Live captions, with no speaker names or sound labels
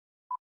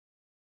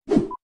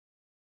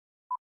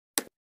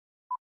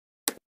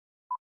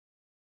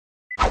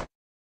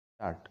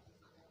Start.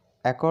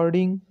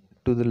 According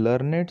to the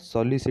learned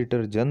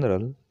Solicitor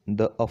General,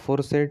 the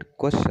aforesaid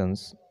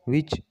questions,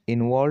 which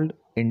involved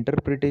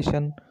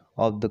interpretation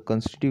of the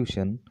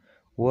Constitution,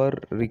 were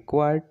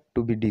required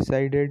to be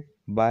decided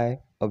by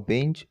a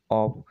bench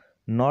of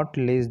not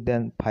less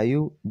than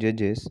 5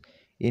 judges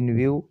in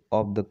view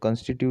of the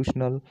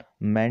constitutional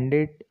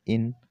mandate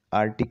in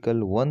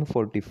Article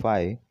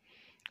 145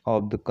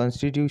 of the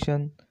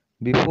Constitution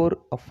before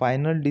a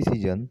final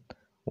decision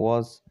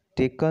was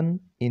taken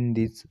in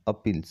these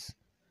appeals.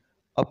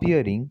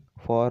 Appearing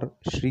for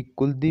Shri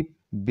Kuldeep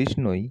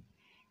Bishnoi,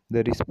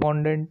 the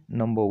respondent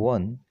number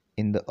 1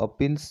 in the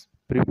appeals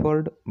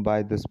preferred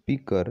by the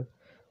Speaker,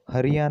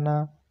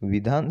 Haryana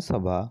Vidhan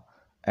Sabha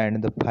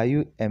and the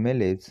 5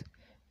 MLAs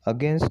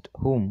against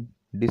whom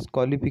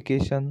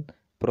disqualification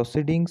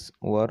proceedings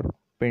were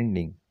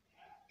pending.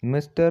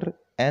 Mr.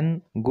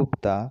 N.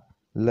 Gupta,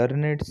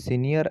 learned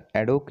senior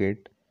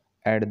advocate,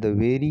 at the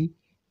very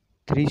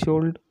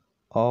threshold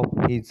of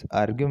his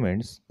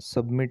arguments,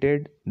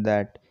 submitted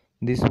that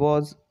this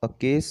was a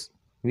case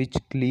which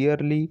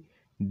clearly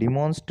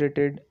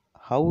demonstrated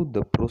how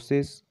the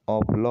process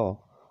of law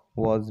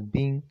was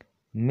being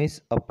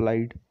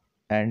misapplied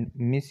and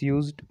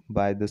misused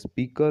by the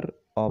Speaker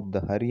of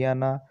the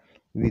Haryana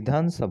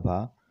Vidhan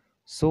Sabha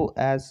so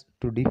as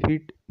to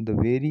defeat the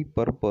very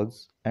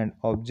purpose and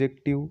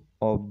objective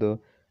of the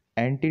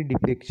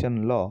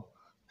anti-defection law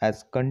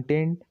as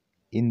contained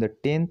in the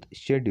 10th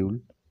schedule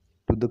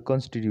to the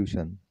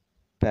Constitution.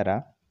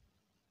 Para.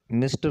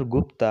 Mr.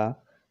 Gupta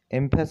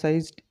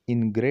emphasized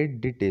in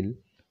great detail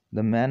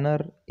the manner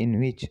in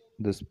which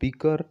the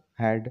Speaker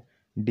had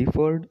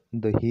deferred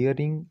the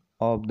hearing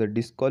of the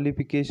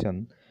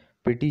disqualification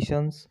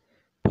petitions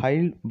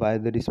filed by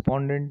the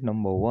respondent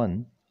number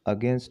 1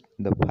 against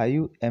the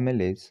 5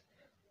 MLAs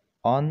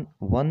on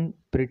one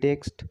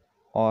pretext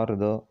or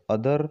the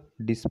other,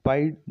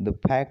 despite the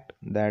fact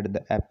that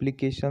the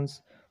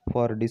applications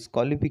for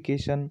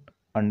disqualification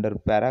under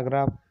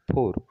paragraph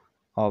 4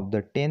 of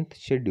the 10th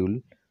schedule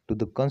to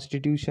the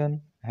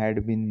Constitution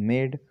had been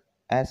made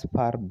as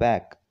far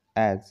back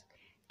as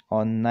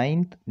on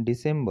 9th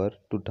December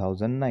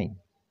 2009.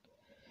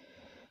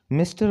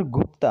 Mr.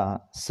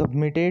 Gupta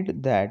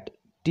submitted that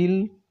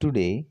till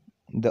today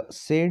the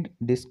said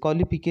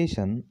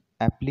disqualification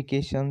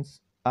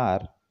applications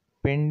are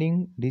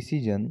pending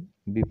decision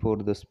before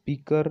the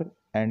Speaker,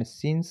 and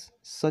since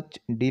such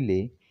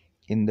delay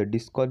in the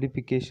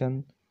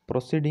disqualification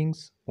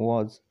proceedings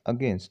was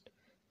against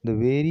the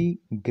very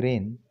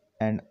grain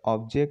and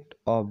object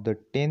of the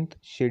 10th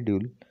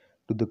schedule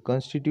to the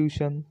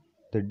Constitution,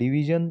 the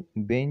division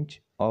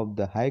bench of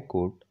the High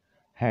Court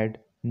had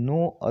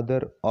no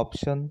other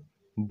option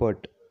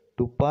but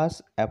to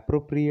pass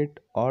appropriate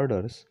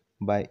orders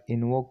by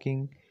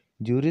invoking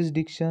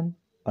jurisdiction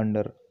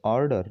under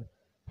Order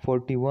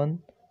 41,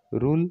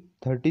 Rule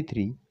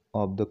 33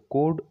 of the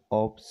Code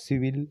of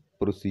Civil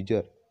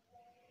Procedure.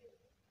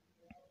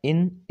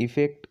 In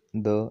effect,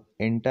 the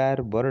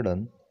entire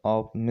burden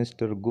of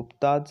Mr.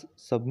 Gupta's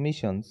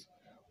submissions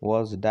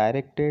was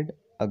directed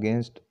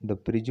against the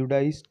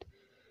prejudice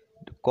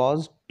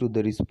caused to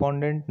the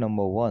respondent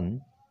number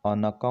 1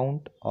 on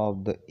account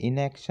of the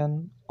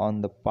inaction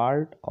on the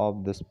part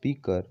of the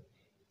Speaker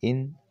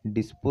in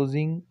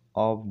disposing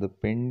of the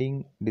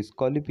pending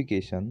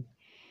disqualification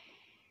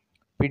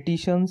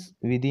petitions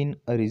within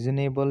a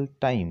reasonable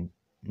time.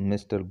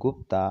 Mr.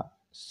 Gupta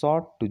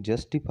sought to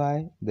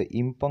justify the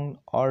impugned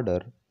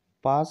order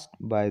passed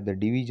by the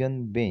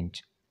division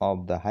bench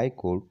of the High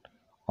Court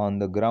on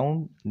the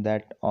ground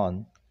that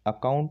on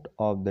account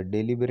of the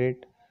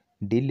deliberate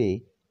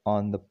delay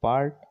on the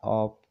part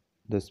of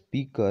the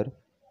Speaker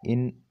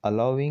in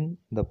allowing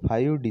the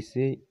 5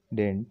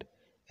 dissident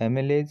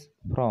MLAs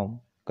from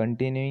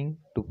continuing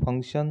to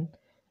function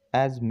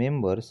as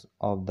members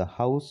of the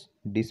House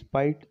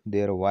despite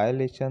their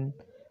violation,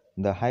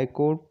 the High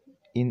Court,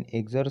 in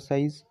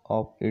exercise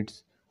of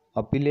its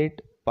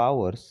appellate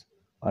powers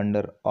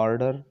under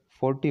Order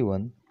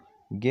 41,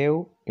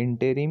 gave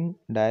interim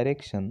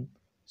direction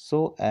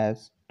so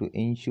as to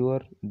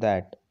ensure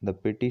that the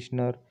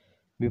petitioner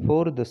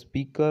before the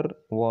Speaker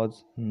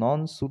was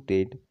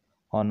non-suited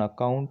on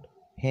account,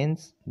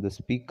 hence the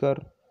Speaker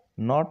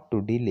not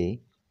to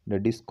delay the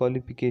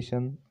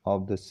disqualification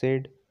of the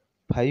said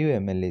 5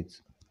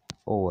 MLAs.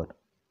 Over.